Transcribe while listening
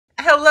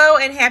Hello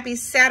and happy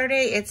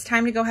Saturday. It's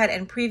time to go ahead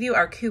and preview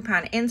our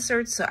coupon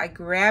inserts. So I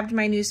grabbed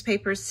my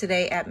newspapers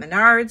today at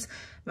Menards.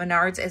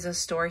 Menards is a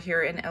store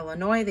here in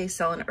Illinois. They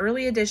sell an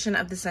early edition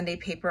of the Sunday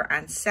paper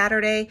on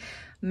Saturday.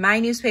 My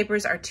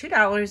newspapers are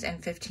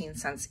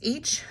 $2.15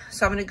 each.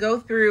 So I'm going to go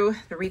through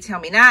the Retail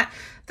Me Not,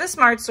 the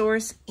Smart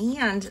Source,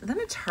 and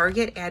then a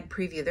Target ad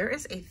preview. There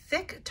is a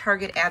thick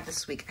Target ad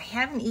this week. I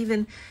haven't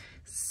even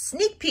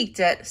sneak peeked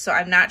it, so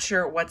I'm not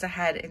sure what's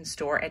ahead in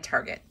store at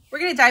Target. We're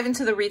going to dive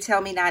into the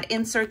Retail Me Not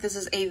insert. This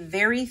is a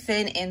very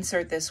thin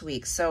insert this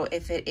week. So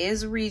if it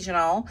is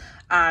regional,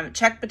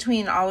 check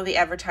between all of the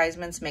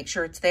advertisements, make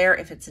sure it's there.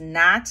 If it's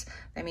not,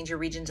 that means your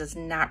region does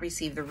not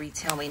receive the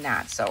Retail Me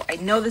Not. So I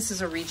know this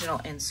is a regional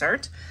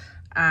insert.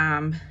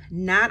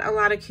 Not a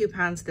lot of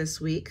coupons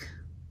this week.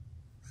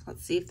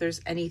 Let's see if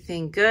there's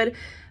anything good.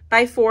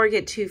 Buy 4,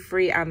 get 2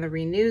 free on the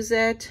Renews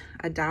It.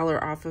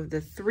 $1 off of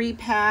the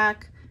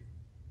 3-pack.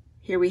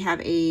 Here we have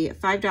a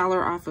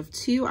 $5 off of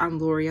 2 on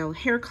L'Oreal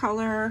hair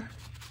color.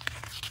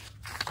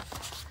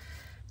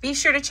 Be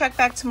sure to check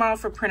back tomorrow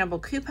for printable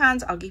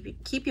coupons. I'll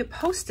keep you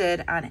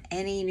posted on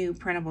any new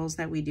printables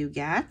that we do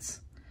get.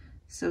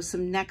 So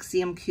some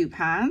Nexium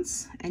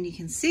coupons, and you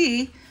can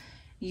see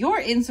your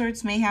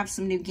inserts may have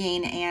some new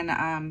Gain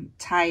and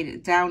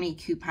Tide Downy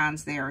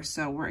coupons there.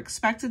 So we're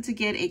expected to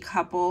get a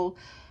couple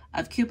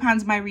of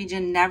coupons. My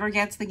region never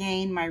gets the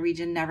Gain, my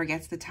region never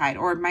gets the Tide,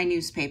 or my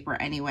newspaper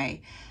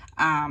anyway.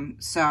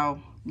 So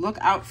look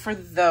out for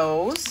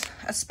those,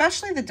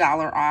 especially the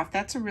 $1 off.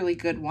 That's a really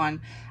good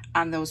one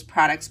on those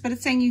products, but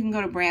it's saying you can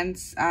go to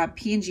brands,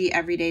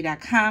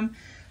 pngeveryday.com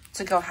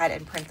to go ahead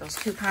and print those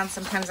coupons.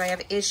 Sometimes I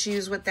have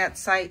issues with that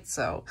site,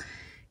 so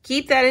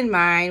keep that in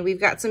mind.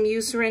 We've got some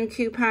Eucerin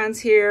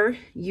coupons here.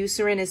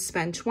 Eucerin is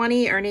spend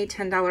 20, earn a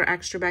 $10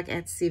 extra back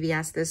at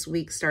CVS this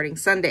week starting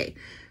Sunday.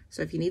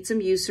 So if you need some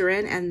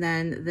Eucerin, and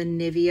then the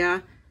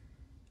Nivea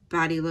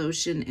body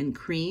lotion and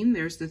cream,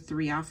 there's the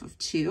 3 off of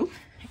 2,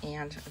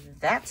 and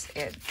that's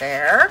it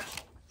there.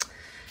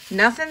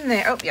 Nothing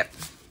there. Oh, yep.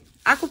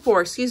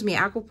 Aquaphor, excuse me.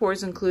 Aquaphor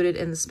is included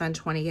in the spend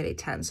 20, get a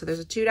 10. So there's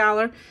a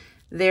 $2.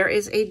 There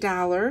is a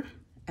 $1,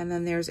 and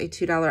then there's a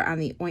 $2 on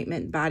the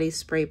ointment body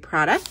spray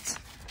product.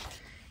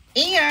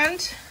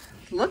 And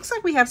looks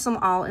like we have some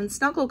All in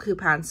Snuggle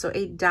coupons. So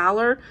a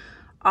 $1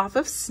 off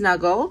of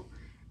Snuggle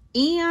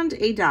and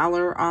a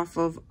 $1 off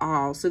of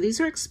All. So these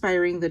are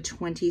expiring the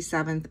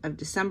 27th of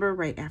December,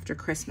 right after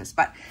Christmas.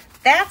 But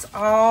that's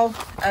all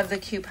of the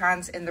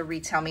coupons in the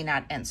Retail Me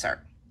Not insert.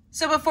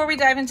 So before we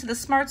dive into the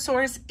Smart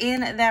Source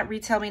in that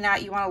Retail Me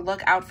Not, you want to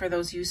look out for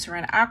those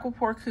Eucerin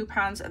Aquaphor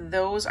coupons.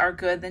 Those are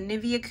good. The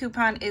Nivea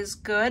coupon is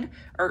good,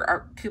 or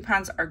our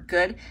coupons are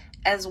good,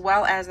 as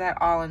well as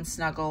that All in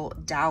Snuggle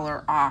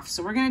 $1 off.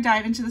 So we're going to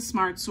dive into the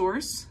Smart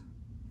Source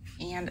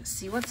and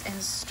see what's in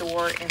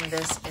store in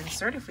this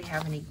insert, if we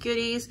have any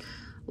goodies.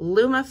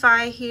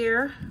 Lumify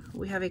here,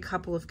 we have a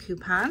couple of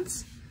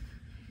coupons.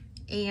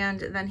 And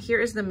then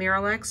here is the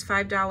Miralax,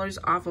 $5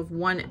 off of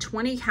 1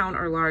 20 count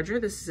or larger.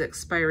 This is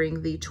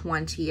expiring the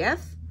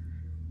 20th,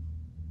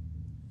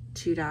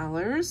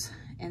 $2.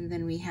 And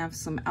then we have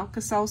some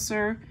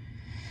Alka-Seltzer.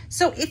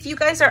 So if you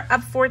guys are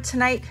up for it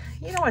tonight,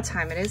 you know what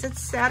time it is.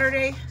 It's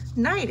Saturday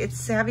night. It's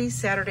Savvy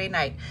Saturday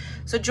night.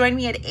 So join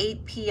me at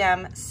 8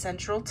 p.m.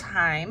 Central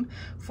Time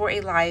for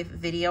a live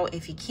video.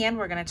 If you can,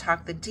 we're going to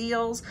talk the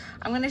deals.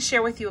 I'm going to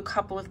share with you a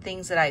couple of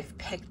things that I've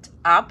picked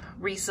up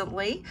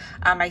recently.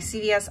 My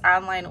CVS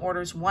online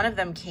orders, one of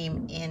them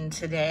came in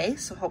today.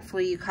 So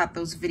hopefully you caught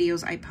those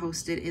videos I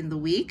posted in the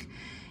week.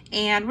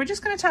 And we're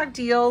just going to talk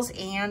deals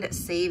and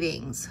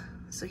savings.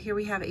 So here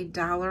we have a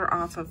 $1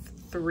 off of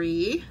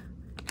 3.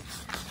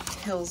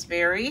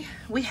 Pillsbury.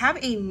 We have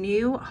a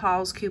new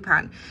Halls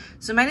coupon.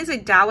 So mine is a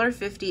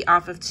 $1.50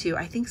 off of 2.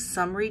 I think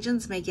some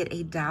regions may get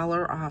a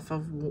 $1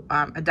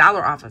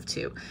 off of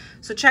 2.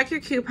 So check your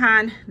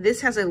coupon.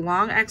 This has a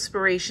long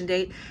expiration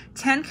date,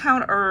 10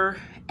 count or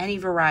any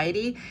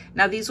variety.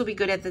 Now these will be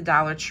good at the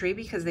Dollar Tree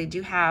because they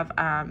do have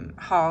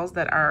Halls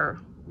that are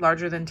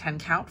larger than 10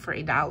 count for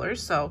 $1.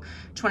 So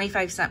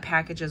 25-cent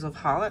packages of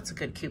Hall. That's a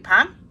good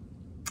coupon.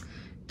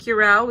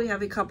 Curel, we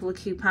have a couple of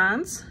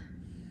coupons.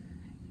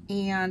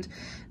 And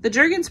the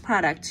Jergens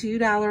product,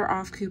 $2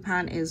 off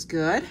coupon is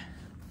good.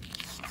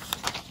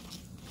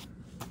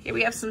 Here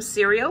we have some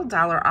cereal,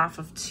 $1 off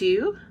of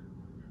 2,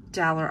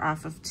 $1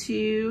 off of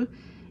 2,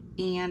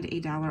 and a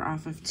 $1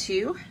 off of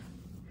 2.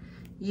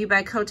 You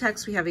buy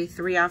Kotex, we have a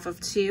 3 off of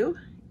 2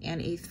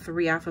 and a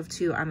 3 off of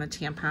 2 on the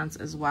tampons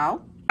as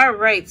well. All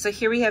right, so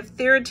here we have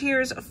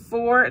TheraTears,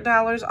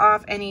 $4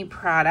 off any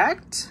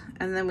product.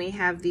 And then we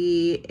have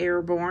the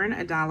Airborne,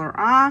 $1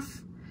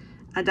 off.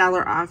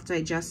 $1 off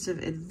Digestive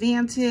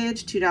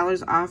Advantage,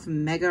 $2 off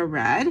Mega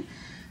Red.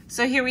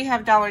 So here we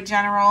have Dollar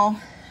General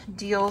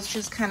deals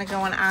just kind of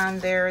going on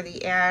there.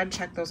 The ad,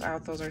 check those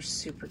out. Those are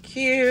super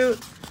cute.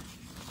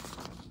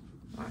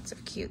 Lots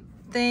of cute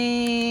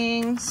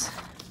things.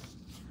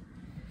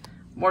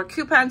 More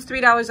coupons,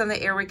 $3 on the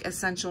Airwick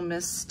Essential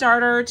Mist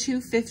Starter,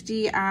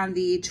 $2.50 on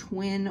the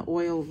Twin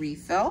Oil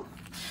Refill.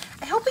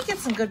 I hope we get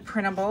some good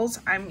printables.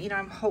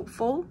 I'm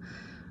hopeful.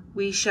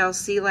 We shall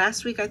see.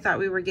 Last week I thought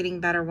we were getting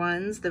better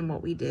ones than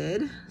what we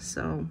did.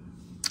 So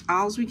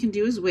all we can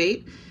do is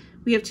wait.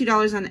 We have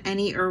 $2 on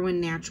any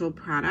Irwin Natural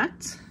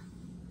product.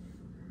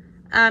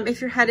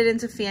 If you're headed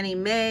into Fannie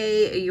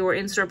Mae, your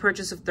in-store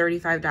purchase of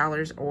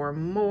 $35 or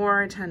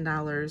more,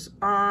 $10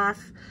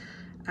 off.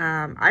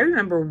 I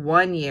remember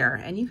one year,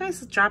 and you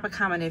guys drop a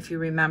comment if you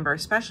remember,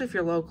 especially if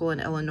you're local in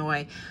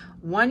Illinois.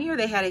 One year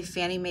they had a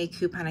Fannie Mae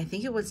coupon. I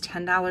think it was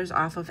 $10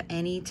 off of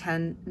any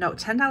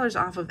 $10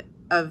 off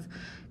of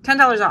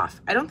 $10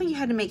 off. I don't think you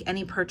had to make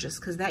any purchase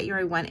because that year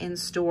I went in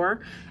store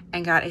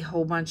and got a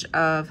whole bunch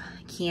of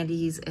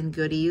candies and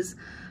goodies.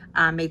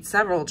 Made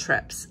several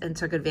trips and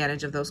took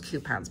advantage of those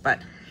coupons,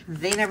 but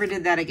they never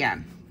did that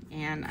again.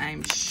 And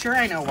I'm sure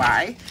I know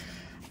why,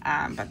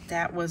 but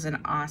that was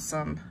an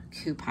awesome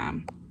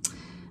coupon.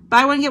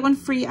 Buy one, get one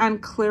free on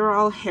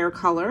Clairol hair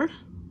color.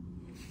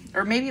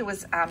 Or maybe it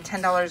was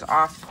 $10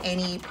 off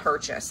any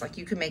purchase. Like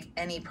you could make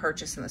any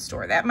purchase in the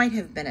store. That might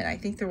have been it. I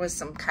think there was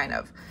some kind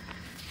of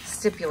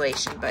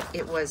stipulation, but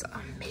it was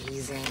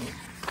amazing.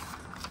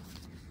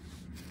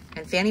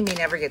 And Fannie Mae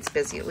never gets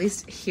busy, at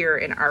least here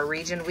in our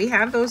region. We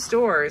have those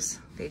stores.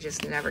 They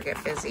just never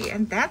get busy.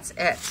 And that's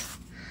it.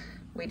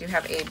 We do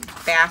have a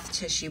bath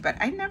tissue, but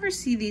I never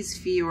see these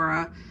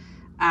Fiora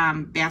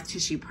bath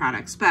tissue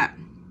products. But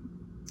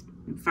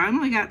we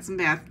finally got some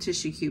bath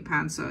tissue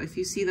coupons. So if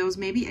you see those,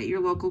 maybe at your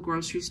local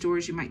grocery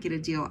stores, you might get a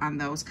deal on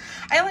those.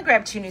 I only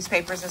grabbed 2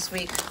 newspapers this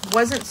week.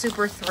 Wasn't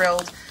super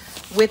thrilled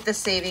with the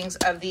savings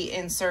of the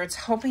inserts.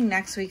 Hoping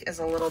next week is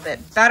a little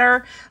bit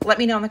better. Let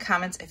me know in the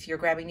comments if you're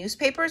grabbing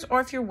newspapers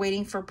or if you're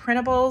waiting for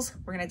printables.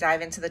 We're gonna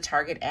dive into the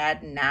Target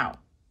ad now.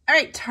 All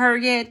right,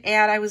 Target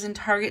ad. I was in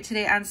Target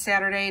today on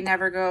Saturday.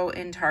 Never go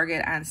in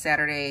Target on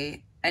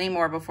Saturday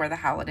anymore before the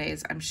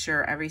holidays. I'm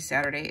sure every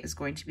Saturday is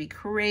going to be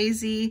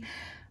crazy,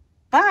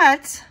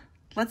 but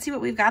let's see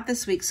what we've got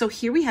this week. So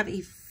here we have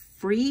a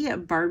free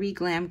Barbie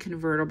Glam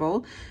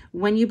convertible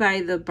when you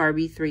buy the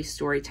Barbie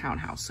 3-story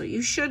townhouse. So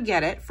you should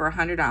get it for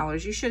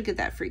 $100. You should get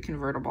that free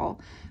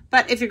convertible.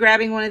 But if you're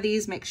grabbing one of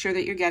these, make sure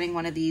that you're getting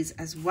one of these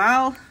as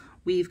well.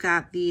 We've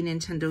got the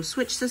Nintendo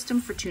Switch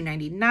system for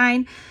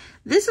 $2.99.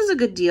 This is a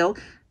good deal.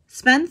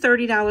 Spend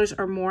 $30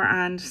 or more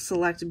on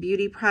select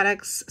beauty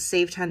products,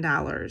 save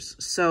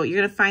 $10. So you're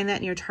going to find that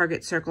in your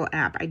Target Circle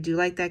app. I do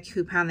like that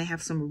coupon. They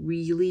have some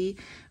really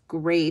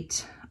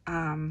great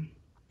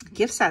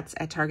gift sets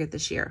at Target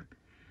this year.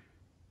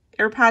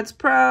 AirPods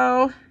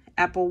Pro,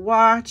 Apple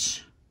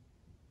Watch,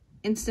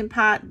 Instant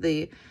Pot,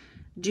 the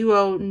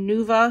Duo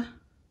Nova,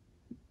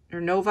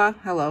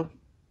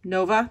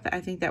 Nova,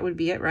 I think that would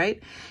be it,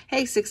 right?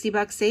 Hey, 60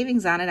 bucks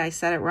savings on it. I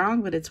said it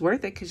wrong, but it's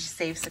worth it because you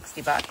save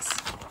 60 bucks.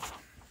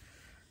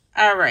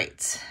 All right,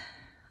 let's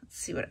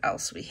see what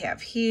else we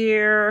have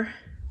here.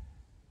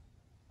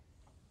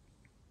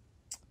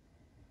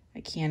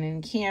 A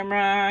Canon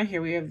camera.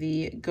 Here we have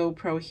the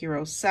GoPro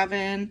Hero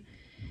 7.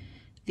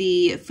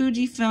 The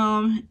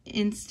Fujifilm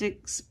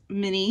Instax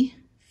Mini,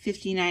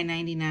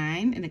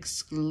 $59.99, an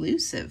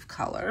exclusive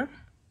color,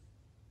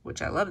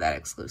 which I love that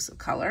exclusive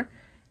color.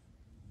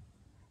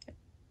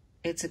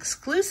 It's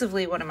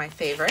exclusively one of my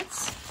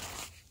favorites.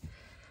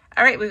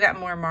 All right, we've got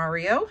more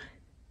Mario.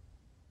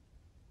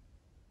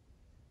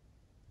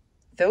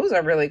 Those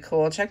are really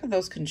cool. Check out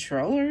those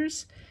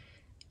controllers.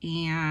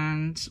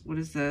 And what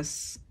is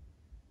this?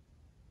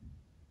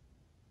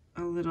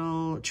 A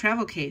little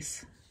travel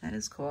case. That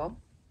is cool.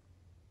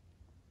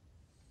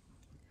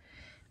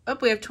 Oh,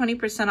 we have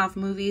 20% off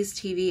movies,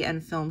 TV,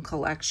 and film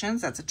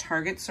collections. That's a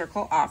Target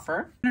Circle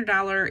offer.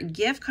 $100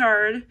 gift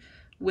card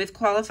with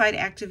qualified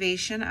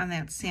activation on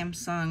that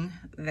Samsung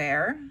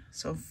there.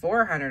 So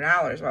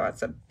 $400. Wow,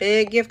 that's a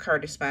big gift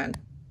card to spend.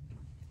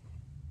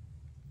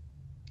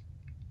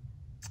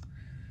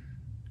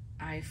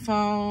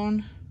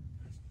 iPhone.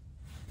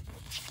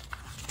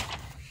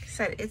 Like I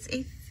said, it's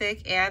a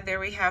thick ad. There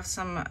we have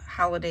some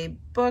holiday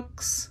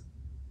books.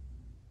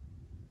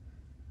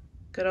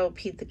 Good old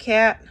Pete the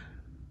Cat.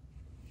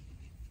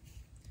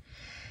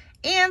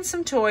 And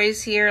some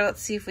toys here.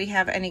 Let's see if we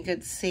have any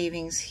good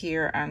savings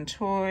here on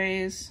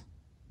toys.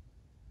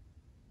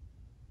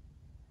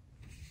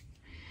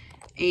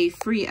 A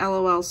free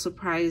LOL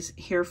surprise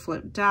hair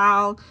flip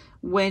doll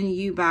when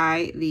you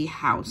buy the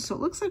house. So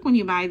it looks like when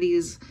you buy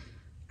these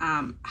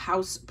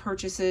house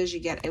purchases,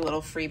 you get a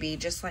little freebie,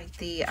 just like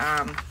the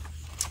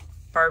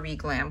Barbie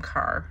Glam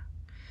car.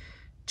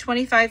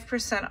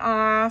 25%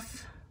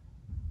 off.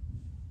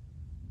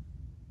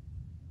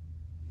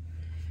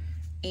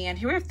 And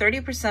here we have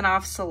 30%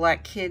 off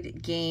select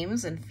kid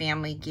games and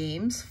family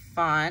games.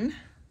 Fun.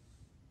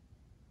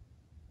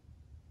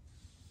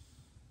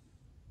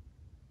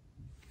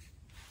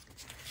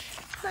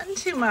 Nothing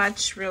too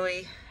much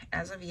really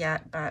as of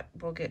yet, but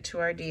we'll get to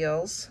our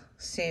deals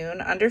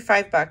soon. Under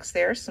 $5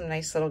 there. Some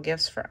nice little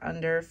gifts for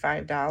under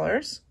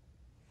 $5.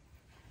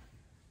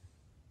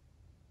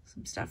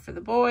 Some stuff for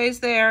the boys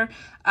there.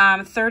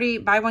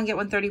 Buy one, get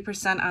one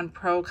 30% on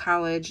pro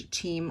college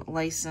team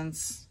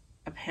license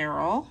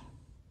apparel.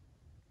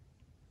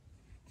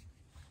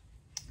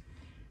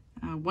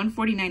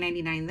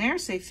 $149.99 there,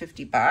 save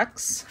 50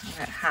 bucks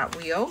at Hot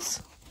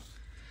Wheels.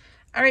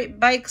 All right,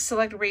 bikes,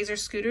 select Razor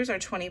scooters are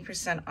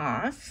 20%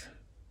 off.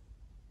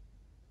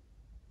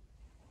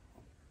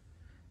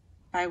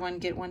 Buy one,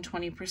 get one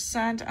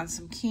 20% on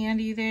some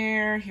candy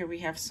there. Here we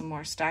have some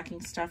more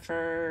stocking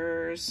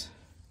stuffers.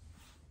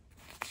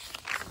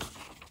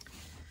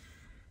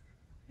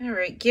 All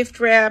right, gift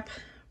wrap,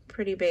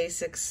 pretty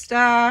basic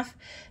stuff.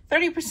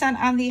 30%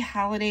 on the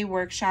Holiday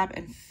Workshop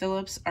and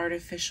Phillips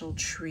Artificial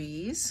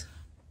Trees.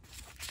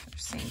 They're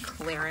saying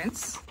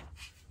clearance.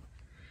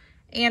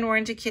 And we're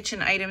into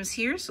kitchen items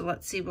here, so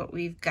let's see what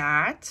we've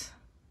got.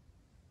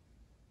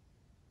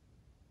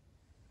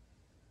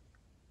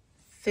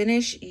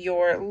 Finish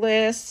your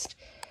list.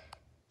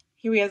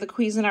 Here we have the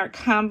Cuisinart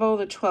combo,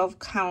 the 12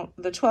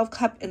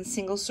 cup and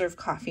single serve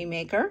coffee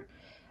maker.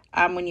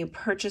 When you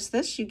purchase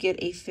this, you get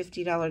a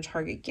 $50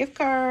 Target gift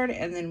card.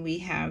 And then we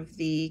have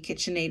the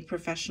KitchenAid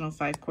Professional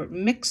 5-quart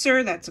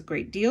mixer. That's a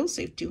great deal.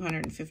 Save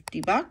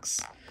 250 bucks.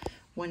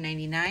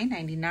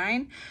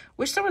 $199.99.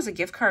 Wish there was a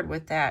gift card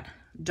with that.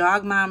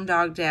 Dog Mom,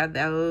 Dog Dad.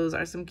 Those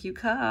are some cute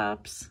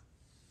cups.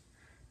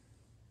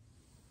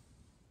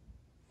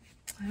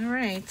 All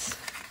right.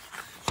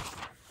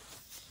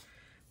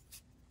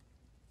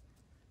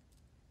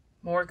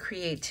 More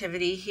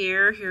creativity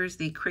here. Here's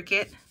the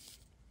Cricut.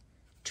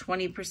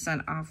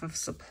 20% off of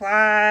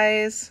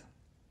supplies.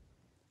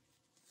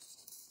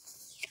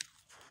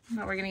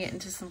 Now we're going to get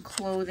into some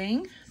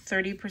clothing.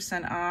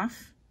 30%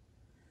 off.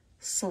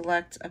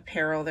 Select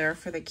apparel there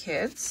for the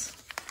kids.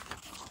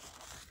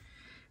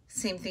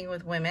 Same thing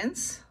with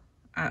women's.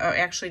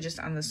 Actually just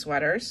on the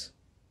sweaters.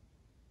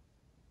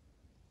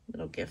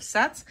 Little gift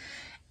sets.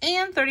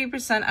 And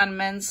 30% on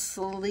men's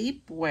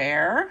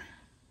sleepwear.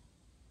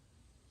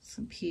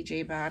 Some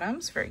PJ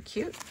bottoms. Very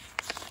cute.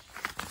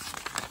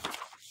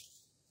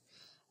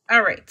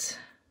 All right,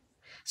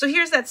 so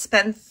here's that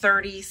spend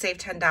 30, save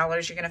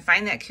 $10. You're gonna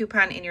find that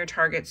coupon in your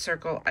Target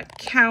Circle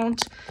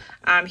account.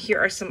 Here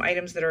are some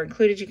items that are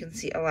included. You can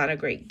see a lot of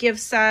great gift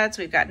sets.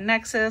 We've got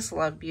Nexus,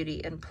 Love,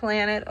 Beauty, and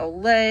Planet,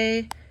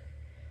 Olay,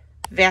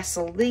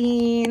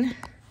 Vaseline.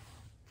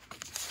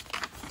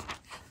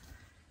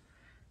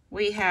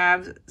 We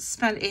have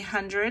spent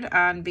 $100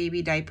 on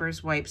baby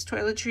diapers, wipes,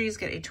 toiletries,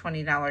 get a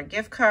 $20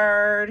 gift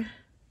card.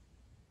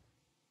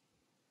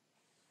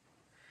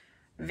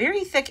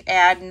 Very thick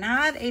ad,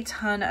 not a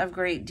ton of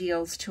great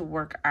deals to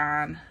work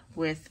on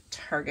with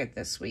Target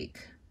this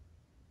week.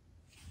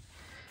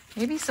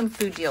 Maybe some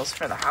food deals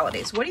for the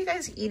holidays. What are you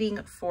guys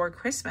eating for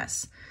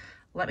Christmas?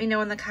 Let me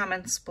know in the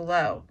comments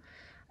below.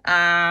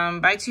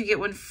 Buy two, get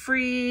one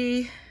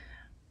free.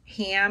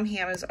 Ham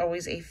is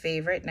always a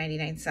favorite,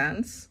 99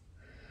 cents.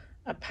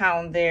 A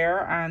pound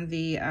there on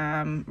the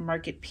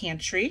Market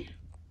Pantry.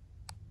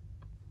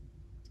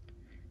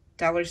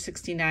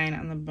 $1.69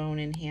 on the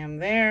bone-in ham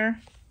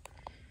there.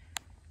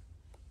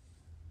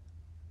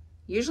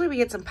 Usually we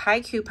get some pie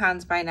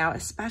coupons by now,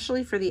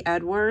 especially for the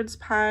Edwards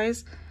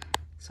pies.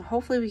 So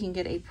hopefully we can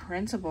get a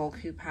printable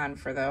coupon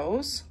for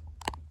those.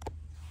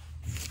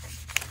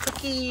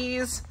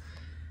 Cookies.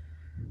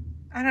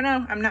 I don't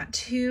know. I'm not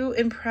too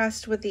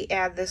impressed with the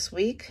ad this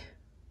week.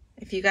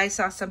 If you guys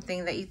saw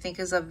something that you think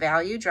is of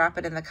value, drop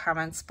it in the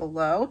comments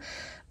below.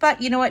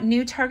 But you know what?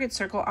 New Target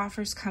Circle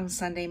offers come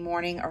Sunday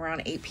morning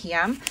around 8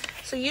 p.m.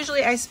 So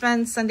usually I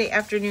spend Sunday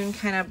afternoon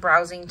kind of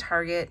browsing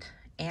Target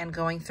and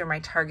going through my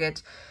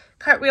Target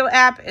Cartwheel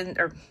app,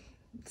 or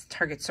it's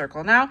Target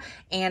Circle now,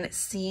 and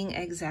seeing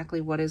exactly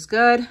what is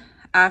good.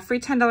 Free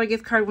 $10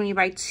 gift card when you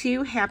buy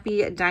 2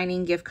 Happy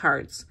Dining gift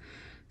cards.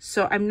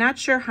 So I'm not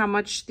sure how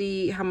much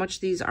these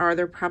are.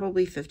 They're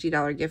probably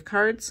 $50 gift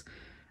cards,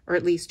 or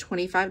at least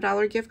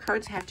 $25 gift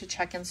cards. I have to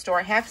check in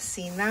store. I have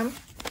seen them.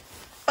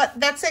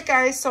 But that's it,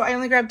 guys. So I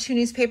only grabbed 2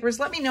 newspapers.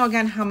 Let me know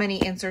again how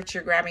many inserts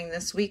you're grabbing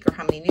this week or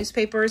how many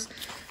newspapers.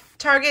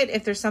 Target,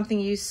 if there's something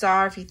you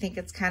saw, if you think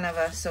it's kind of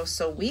a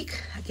so-so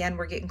week. Again,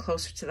 we're getting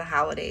closer to the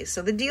holidays.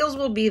 So the deals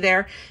will be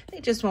there.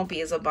 They just won't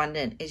be as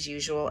abundant as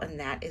usual, and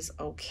that is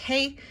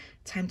okay.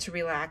 Time to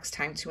relax,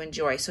 time to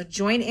enjoy. So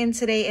join in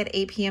today at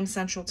 8 p.m.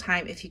 Central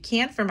Time if you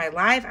can for my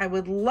live. I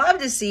would love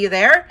to see you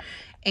there,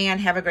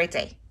 and have a great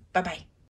day. Bye-bye.